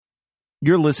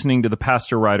You're listening to the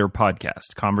Pastor Writer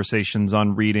Podcast, conversations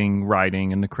on reading,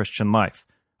 writing, and the Christian life.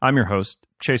 I'm your host,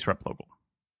 Chase Replogle.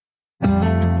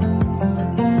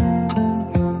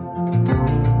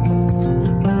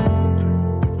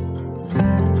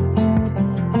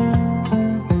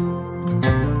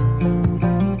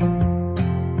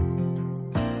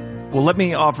 Well, let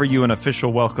me offer you an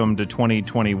official welcome to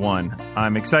 2021.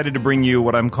 I'm excited to bring you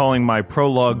what I'm calling my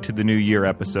Prologue to the New Year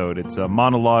episode. It's a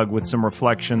monologue with some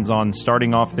reflections on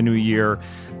starting off the new year,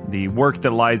 the work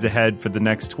that lies ahead for the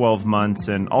next 12 months,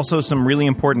 and also some really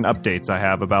important updates I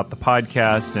have about the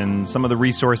podcast and some of the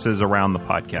resources around the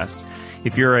podcast.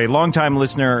 If you're a longtime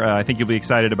listener, I think you'll be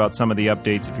excited about some of the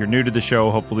updates. If you're new to the show,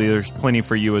 hopefully there's plenty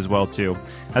for you as well, too.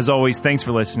 As always, thanks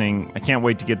for listening. I can't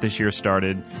wait to get this year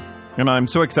started. And I'm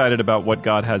so excited about what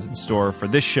God has in store for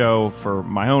this show, for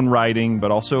my own writing,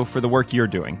 but also for the work you're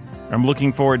doing. I'm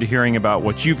looking forward to hearing about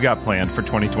what you've got planned for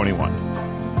 2021.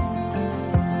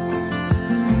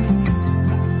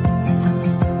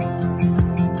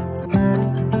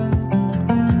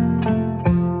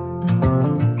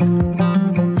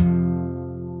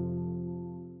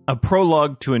 A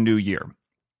prologue to a new year.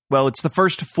 Well, it's the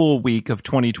first full week of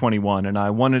 2021, and I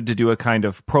wanted to do a kind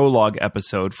of prologue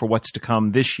episode for what's to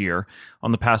come this year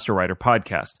on the Pastor Writer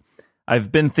Podcast.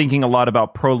 I've been thinking a lot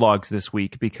about prologues this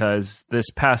week because this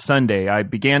past Sunday I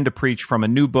began to preach from a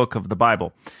new book of the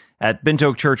Bible. At Bent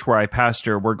Oak Church, where I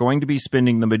pastor, we're going to be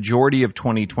spending the majority of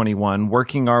 2021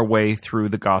 working our way through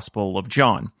the Gospel of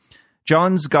John.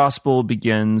 John's Gospel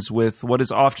begins with what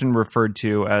is often referred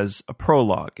to as a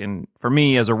prologue, and for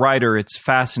me, as a writer, it's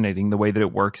fascinating the way that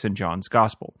it works in John's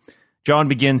Gospel. John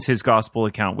begins his Gospel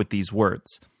account with these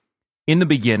words: "In the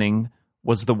beginning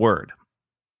was the Word,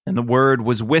 and the Word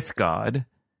was with God,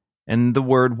 and the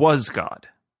Word was God.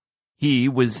 He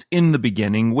was in the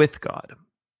beginning with God.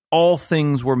 All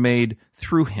things were made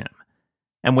through him,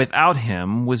 and without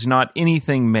him was not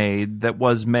anything made that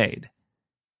was made.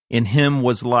 In him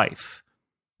was life,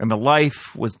 and the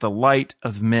life was the light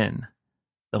of men.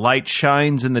 The light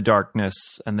shines in the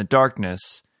darkness, and the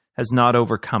darkness has not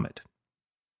overcome it."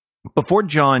 Before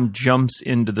John jumps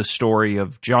into the story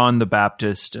of John the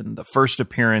Baptist and the first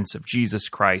appearance of Jesus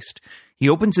Christ, he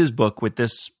opens his book with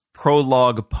this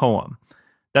prologue poem.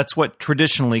 That's what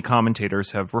traditionally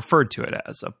commentators have referred to it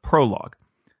as, a prologue.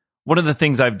 One of the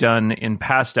things I've done in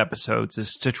past episodes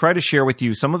is to try to share with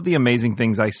you some of the amazing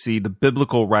things I see the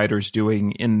biblical writers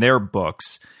doing in their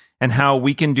books and how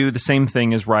we can do the same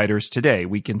thing as writers today.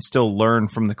 We can still learn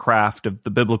from the craft of the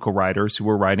biblical writers who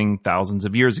were writing thousands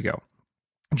of years ago.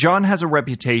 John has a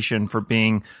reputation for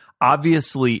being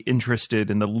obviously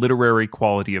interested in the literary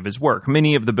quality of his work.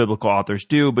 Many of the biblical authors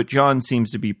do, but John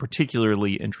seems to be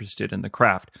particularly interested in the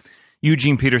craft.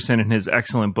 Eugene Peterson, in his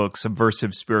excellent book,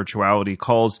 Subversive Spirituality,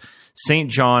 calls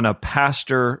St. John a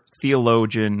pastor,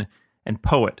 theologian, and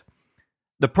poet.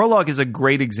 The prologue is a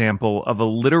great example of the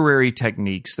literary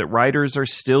techniques that writers are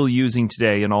still using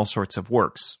today in all sorts of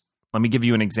works. Let me give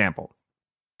you an example.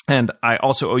 And I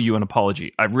also owe you an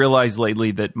apology. I've realized lately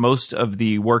that most of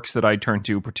the works that I turn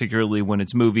to, particularly when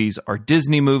it's movies, are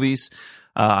Disney movies.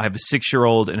 I have a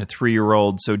 6-year-old and a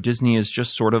 3-year-old, so Disney is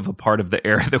just sort of a part of the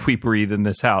air that we breathe in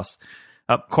this house.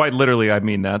 Quite literally, I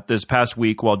mean that. This past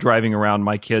week, while driving around,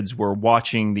 my kids were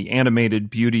watching the animated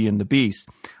Beauty and the Beast.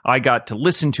 I got to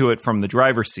listen to it from the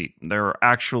driver's seat. There are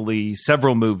actually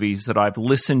several movies that I've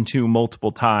listened to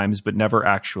multiple times but never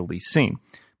actually seen.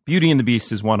 Beauty and the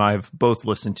Beast is one I've both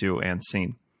listened to and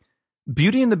seen.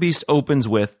 Beauty and the Beast opens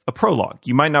with a prologue.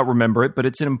 You might not remember it, but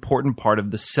it's an important part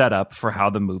of the setup for how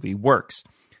the movie works.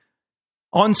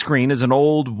 On screen is an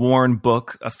old, worn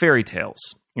book of fairy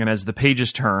tales, and as the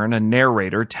pages turn, a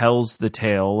narrator tells the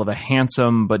tale of a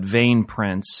handsome but vain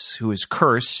prince who is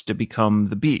cursed to become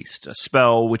the Beast, a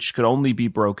spell which could only be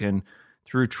broken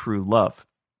through true love.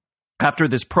 After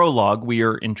this prologue, we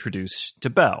are introduced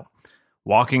to Belle,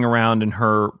 walking around in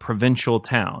her provincial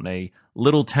town, a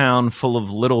little town full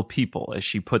of little people, as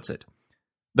she puts it.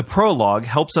 The prologue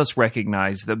helps us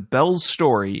recognize that Belle's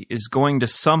story is going to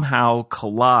somehow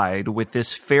collide with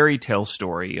this fairy tale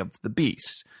story of the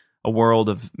Beast, a world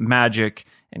of magic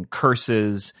and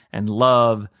curses and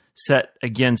love set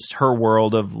against her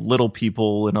world of little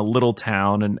people in a little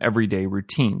town and everyday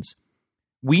routines.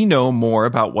 We know more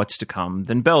about what's to come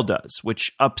than Belle does,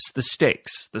 which ups the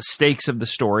stakes. The stakes of the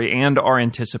story and our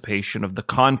anticipation of the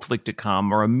conflict to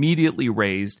come are immediately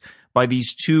raised by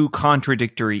these two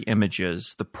contradictory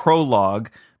images, the prologue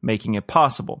making it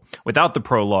possible. Without the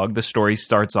prologue, the story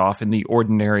starts off in the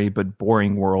ordinary but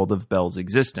boring world of Belle's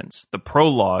existence. The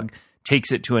prologue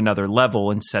takes it to another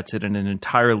level and sets it in an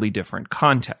entirely different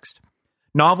context.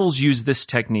 Novels use this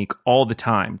technique all the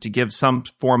time to give some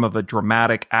form of a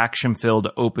dramatic, action-filled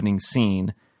opening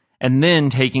scene, and then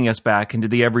taking us back into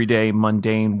the everyday,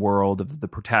 mundane world of the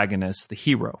protagonist, the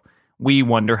hero. We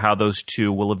wonder how those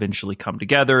two will eventually come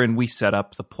together, and we set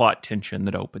up the plot tension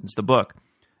that opens the book.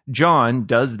 John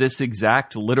does this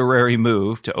exact literary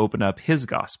move to open up his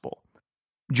gospel.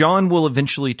 John will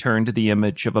eventually turn to the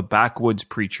image of a backwoods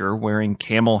preacher wearing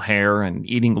camel hair and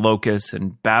eating locusts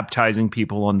and baptizing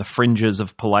people on the fringes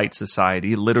of polite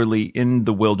society, literally in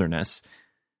the wilderness.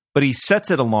 But he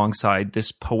sets it alongside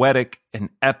this poetic and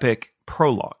epic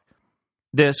prologue.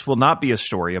 This will not be a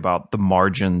story about the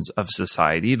margins of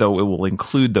society, though it will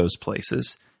include those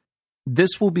places.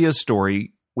 This will be a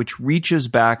story which reaches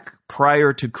back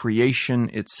prior to creation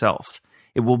itself.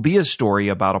 It will be a story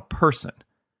about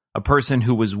a person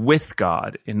who was with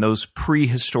God in those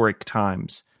prehistoric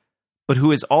times, but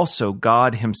who is also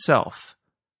God himself,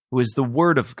 who is the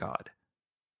Word of God.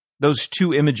 Those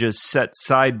two images set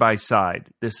side by side,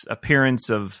 this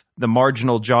appearance of the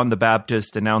marginal John the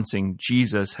Baptist announcing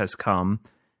Jesus has come,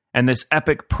 and this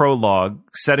epic prologue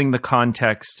setting the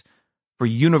context for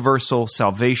universal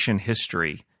salvation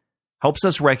history, helps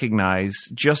us recognize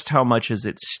just how much is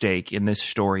at stake in this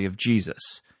story of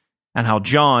Jesus, and how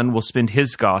John will spend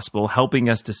his gospel helping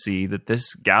us to see that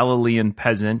this Galilean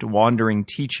peasant wandering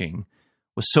teaching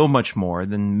was so much more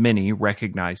than many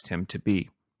recognized him to be.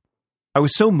 I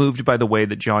was so moved by the way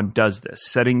that John does this,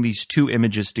 setting these two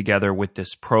images together with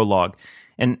this prologue,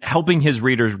 and helping his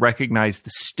readers recognize the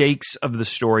stakes of the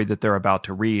story that they're about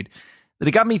to read, that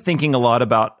it got me thinking a lot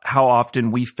about how often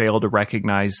we fail to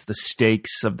recognize the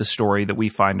stakes of the story that we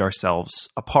find ourselves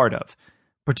a part of.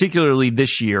 Particularly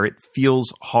this year, it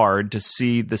feels hard to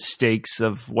see the stakes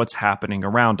of what's happening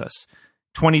around us.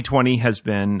 2020 has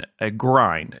been a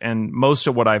grind, and most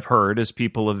of what I've heard as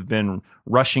people have been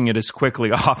rushing it as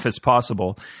quickly off as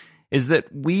possible is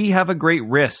that we have a great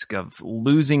risk of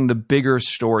losing the bigger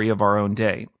story of our own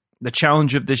day. The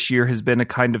challenge of this year has been a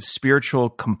kind of spiritual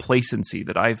complacency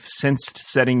that I've sensed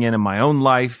setting in my own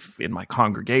life, in my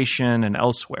congregation, and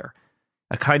elsewhere.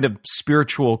 A kind of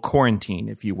spiritual quarantine,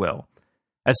 if you will.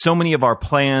 As so many of our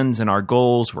plans and our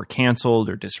goals were canceled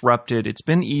or disrupted, it's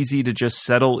been easy to just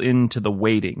settle into the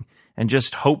waiting and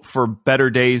just hope for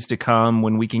better days to come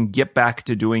when we can get back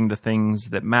to doing the things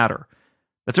that matter.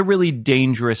 That's a really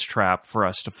dangerous trap for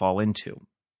us to fall into.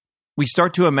 We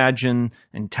start to imagine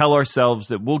and tell ourselves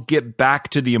that we'll get back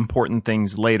to the important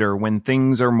things later when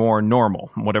things are more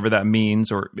normal, whatever that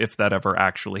means or if that ever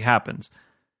actually happens.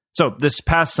 So this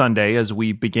past Sunday, as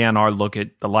we began our look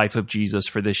at the life of Jesus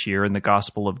for this year in the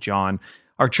Gospel of John,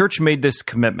 our church made this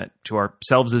commitment to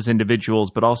ourselves as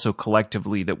individuals, but also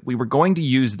collectively, that we were going to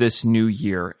use this new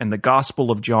year and the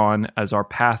Gospel of John as our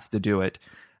path to do it,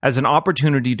 as an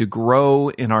opportunity to grow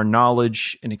in our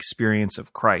knowledge and experience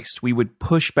of Christ. We would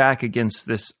push back against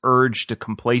this urge to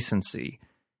complacency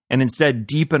and instead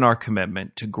deepen our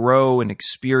commitment to grow and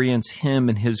experience Him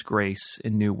and His grace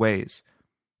in new ways.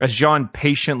 As John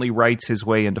patiently writes his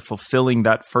way into fulfilling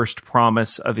that first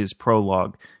promise of his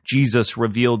prologue, Jesus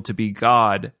revealed to be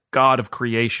God, God of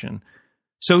creation,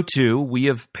 so too we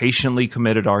have patiently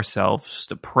committed ourselves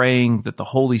to praying that the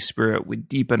Holy Spirit would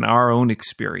deepen our own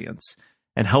experience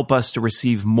and help us to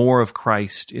receive more of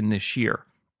Christ in this year.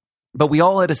 But we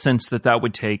all had a sense that that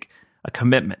would take a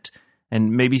commitment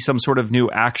and maybe some sort of new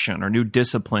action or new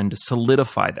discipline to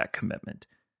solidify that commitment.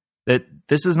 That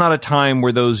this is not a time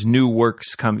where those new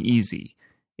works come easy.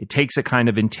 It takes a kind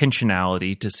of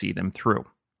intentionality to see them through.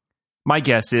 My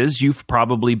guess is you've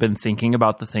probably been thinking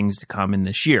about the things to come in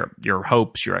this year, your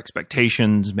hopes, your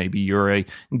expectations. Maybe you're a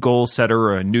goal setter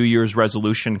or a New Year's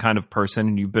resolution kind of person,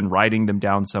 and you've been writing them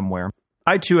down somewhere.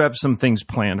 I too have some things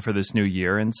planned for this new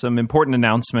year and some important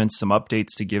announcements, some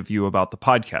updates to give you about the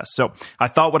podcast. So I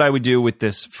thought what I would do with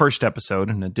this first episode,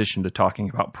 in addition to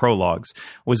talking about prologues,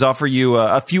 was offer you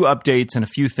a few updates and a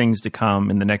few things to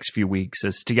come in the next few weeks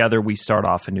as together we start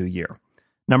off a new year.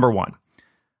 Number one,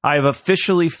 I have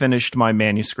officially finished my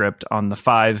manuscript on the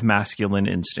 5 masculine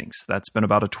instincts. That's been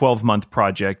about a 12-month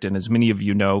project, and as many of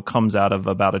you know, comes out of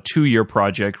about a 2-year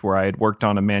project where I had worked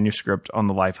on a manuscript on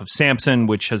the life of Samson,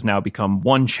 which has now become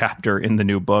 1 chapter in the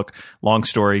new book. Long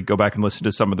story, go back and listen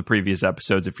to some of the previous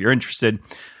episodes if you're interested.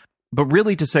 But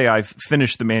really to say I've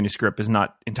finished the manuscript is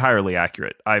not entirely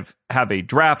accurate. I have a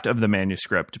draft of the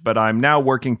manuscript, but I'm now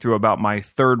working through about my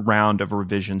 3rd round of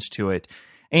revisions to it.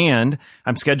 And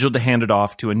I'm scheduled to hand it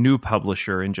off to a new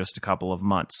publisher in just a couple of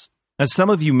months. As some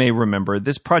of you may remember,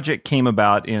 this project came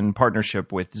about in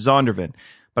partnership with Zondervan,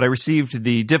 But I received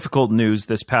the difficult news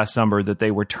this past summer that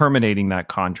they were terminating that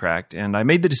contract, and I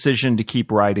made the decision to keep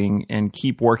writing and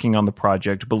keep working on the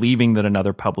project, believing that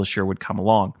another publisher would come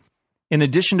along. In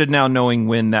addition to now knowing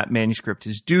when that manuscript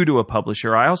is due to a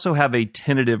publisher, I also have a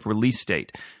tentative release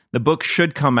date. The book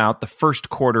should come out the first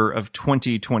quarter of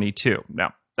 2022.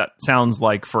 Now, that sounds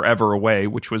like forever away,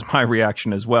 which was my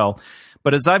reaction as well.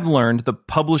 But as I've learned, the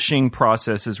publishing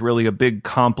process is really a big,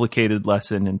 complicated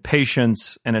lesson in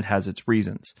patience, and it has its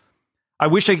reasons. I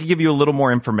wish I could give you a little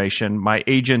more information. My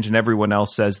agent and everyone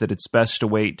else says that it's best to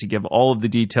wait to give all of the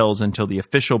details until the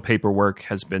official paperwork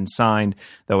has been signed,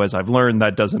 though as I've learned,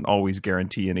 that doesn't always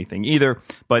guarantee anything either.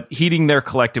 But heeding their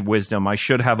collective wisdom, I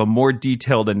should have a more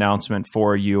detailed announcement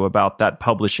for you about that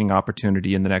publishing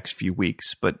opportunity in the next few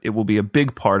weeks, but it will be a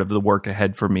big part of the work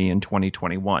ahead for me in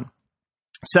 2021.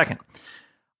 Second,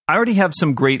 I already have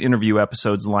some great interview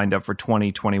episodes lined up for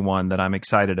 2021 that I'm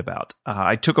excited about.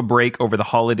 I took a break over the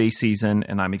holiday season,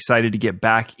 and I'm excited to get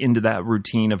back into that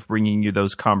routine of bringing you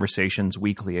those conversations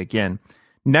weekly again.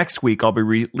 Next week, I'll be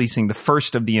releasing the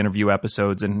first of the interview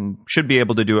episodes and should be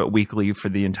able to do it weekly for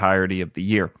the entirety of the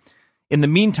year. In the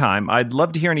meantime, I'd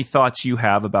love to hear any thoughts you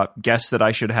have about guests that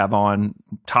I should have on,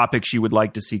 topics you would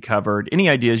like to see covered, any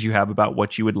ideas you have about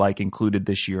what you would like included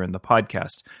this year in the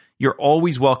podcast. You're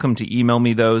always welcome to email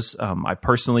me those. I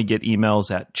personally get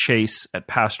emails at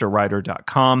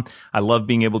chase@pastorwriter.com. I love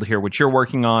being able to hear what you're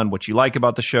working on, what you like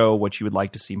about the show, what you would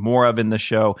like to see more of in the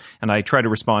show. And I try to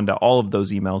respond to all of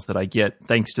those emails that I get,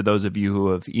 thanks to those of you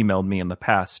who have emailed me in the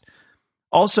past.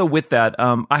 Also with that,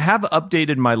 I have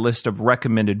updated my list of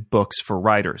recommended books for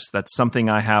writers. That's something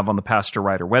I have on the Pastor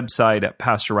Writer website at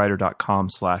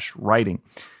pastorwriter.com/writing.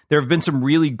 There have been some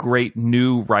really great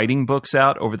new writing books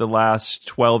out over the last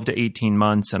 12 to 18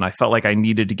 months, and I felt like I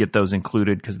needed to get those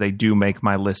included because they do make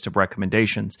my list of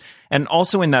recommendations. And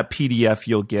also in that PDF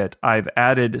you'll get, I've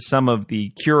added some of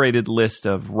the curated list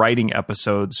of writing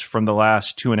episodes from the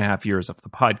last 2.5 years of the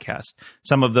podcast.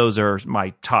 Some of those are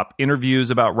my top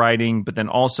interviews about writing, but then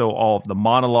also all of the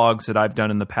monologues that I've done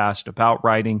in the past about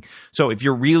writing. So if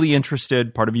you're really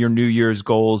interested, part of your New Year's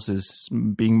goals is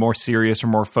being more serious or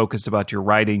more focused about your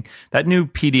writing, that new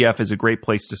PDF is a great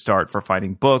place to start for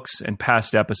finding books and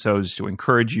past episodes to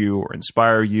encourage you or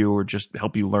inspire you or just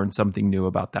help you learn something new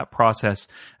about that process.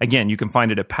 Again, you can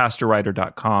find it at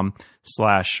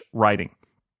pastorwriter.com/writing.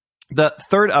 The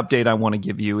third update I want to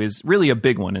give you is really a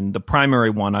big one, and the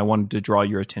primary one I wanted to draw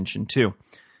your attention to.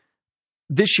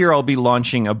 This year, I'll be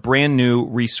launching a brand new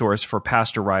resource for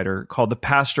Pastor Writer called the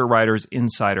Pastor Writers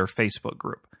Insider Facebook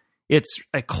group. It's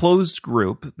a closed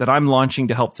group that I'm launching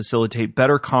to help facilitate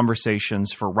better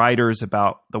conversations for writers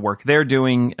about the work they're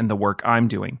doing and the work I'm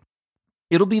doing.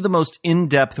 It'll be the most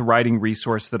in-depth writing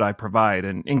resource that I provide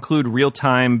and include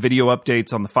real-time video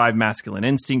updates on the 5 Masculine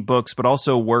Instinct books, but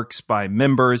also works by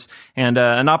members and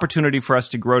an opportunity for us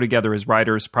to grow together as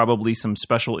writers, probably some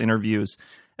special interviews.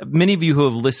 Many of you who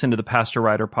have listened to the Pastor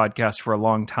Writer podcast for a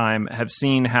long time have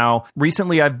seen how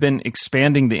recently I've been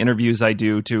expanding the interviews I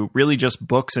do to really just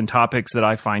books and topics that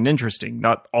I find interesting.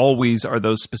 Not always are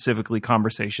those specifically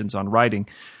conversations on writing.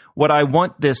 What I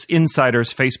want this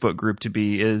Insiders Facebook group to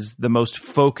be is the most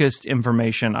focused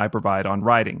information I provide on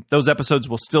writing. Those episodes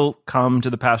will still come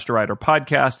to the Pastor Writer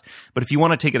podcast, but if you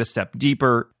want to take it a step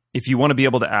deeper, if you want to be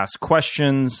able to ask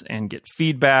questions and get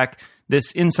feedback,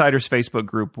 this Insiders Facebook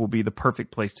group will be the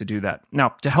perfect place to do that.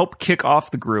 Now, to help kick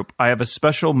off the group, I have a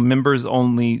special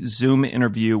members-only Zoom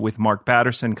interview with Mark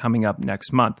Batterson coming up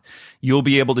next month. You'll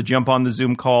be able to jump on the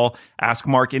Zoom call, ask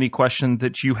Mark any question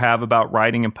that you have about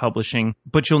writing and publishing,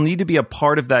 but you'll need to be a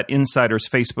part of that Insiders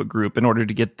Facebook group in order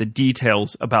to get the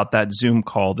details about that Zoom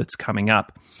call that's coming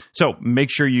up. So make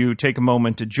sure you take a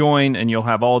moment to join, and you'll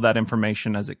have all that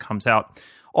information as it comes out.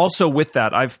 Also with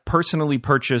that, I've personally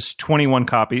purchased 21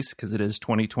 copies, because it is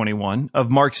 2021,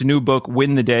 of Mark's new book,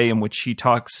 Win the Day, in which he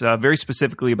talks very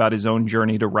specifically about his own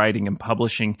journey to writing and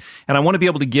publishing. And I want to be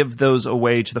able to give those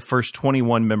away to the first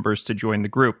 21 members to join the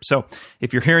group. So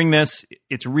if you're hearing this,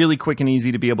 it's really quick and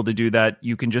easy to be able to do that.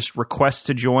 You can just request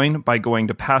to join by going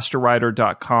to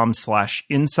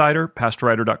pastorwriter.com/insider,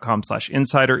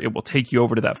 pastorwriter.com/insider. It will take you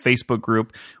over to that Facebook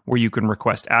group where you can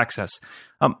request access.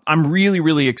 I'm really,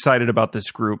 really excited about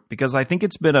this group because I think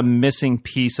it's been a missing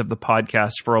piece of the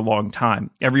podcast for a long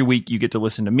time. Every week you get to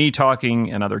listen to me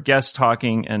talking and other guests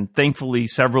talking, and thankfully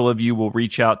several of you will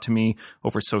reach out to me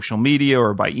over social media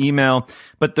or by email.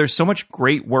 But there's so much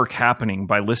great work happening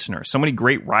by listeners, so many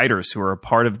great writers who are a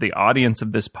part of the audience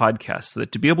of this podcast,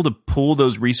 that to be able to pull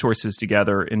those resources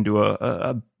together into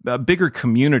a bigger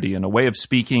community and a way of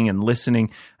speaking and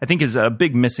listening, I think is a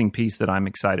big missing piece that I'm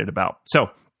excited about. So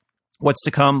What's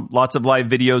to come? Lots of live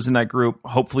videos in that group.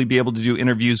 Hopefully be able to do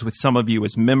interviews with some of you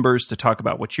as members to talk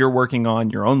about what you're working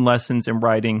on, your own lessons in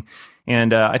writing.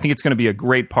 And I think it's going to be a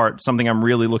great part, something I'm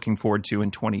really looking forward to in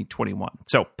 2021.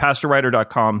 So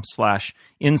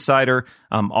pastorwriter.com/insider.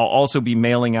 I'll also be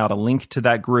mailing out a link to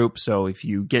that group. So if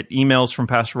you get emails from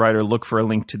Pastor Writer, look for a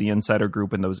link to the Insider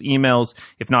group in those emails.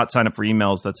 If not, sign up for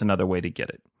emails. That's another way to get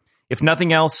it. If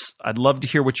nothing else, I'd love to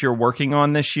hear what you're working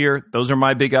on this year. Those are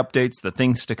my big updates, the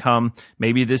things to come.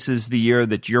 Maybe this is the year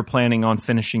that you're planning on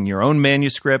finishing your own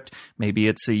manuscript. Maybe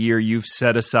it's a year you've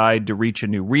set aside to reach a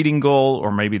new reading goal,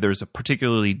 or maybe there's a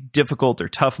particularly difficult or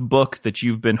tough book that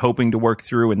you've been hoping to work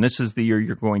through, and this is the year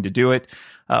you're going to do it.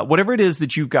 Whatever it is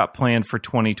that you've got planned for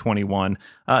 2021,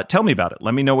 tell me about it.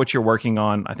 Let me know what you're working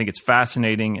on. I think it's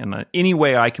fascinating, and any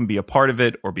way I can be a part of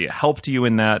it or be a help to you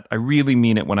in that, I really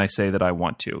mean it when I say that I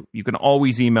want to. You can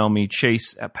always email me,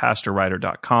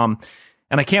 chase@pastorwriter.com.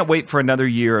 And I can't wait for another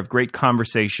year of great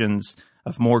conversations,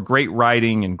 of more great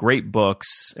writing and great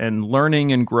books, and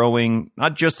learning and growing,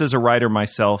 not just as a writer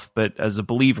myself, but as a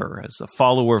believer, as a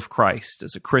follower of Christ,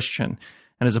 as a Christian,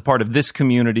 and as a part of this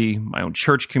community, my own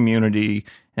church community,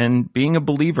 and being a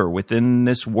believer within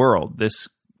this world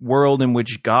in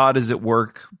which God is at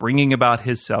work, bringing about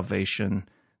his salvation,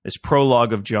 this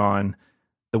prologue of John,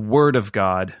 the word of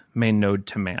God made known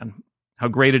to man. How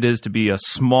great it is to be a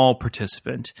small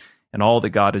participant in all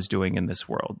that God is doing in this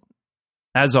world.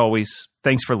 As always,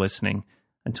 thanks for listening.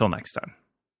 Until next time.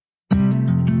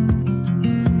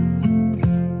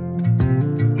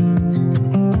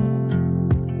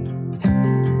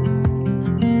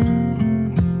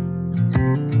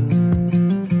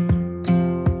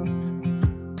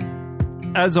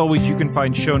 As always, you can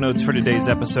find show notes for today's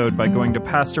episode by going to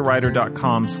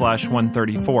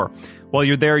pastorwriter.com/134. While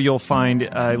you're there, you'll find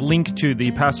a link to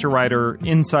the Pastor Writer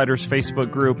Insiders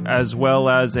Facebook group, as well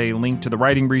as a link to the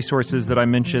writing resources that I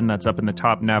mentioned. That's up in the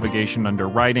top navigation under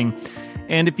writing.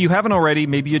 And if you haven't already,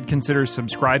 maybe you'd consider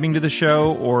subscribing to the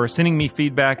show or sending me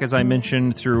feedback, as I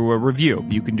mentioned, through a review.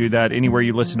 You can do that anywhere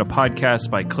you listen to podcasts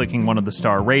by clicking one of the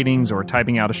star ratings or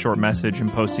typing out a short message and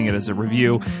posting it as a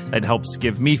review. That helps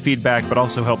give me feedback, but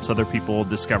also helps other people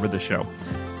discover the show.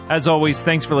 As always,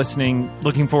 thanks for listening.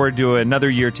 Looking forward to another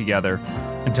year together.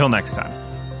 Until next time.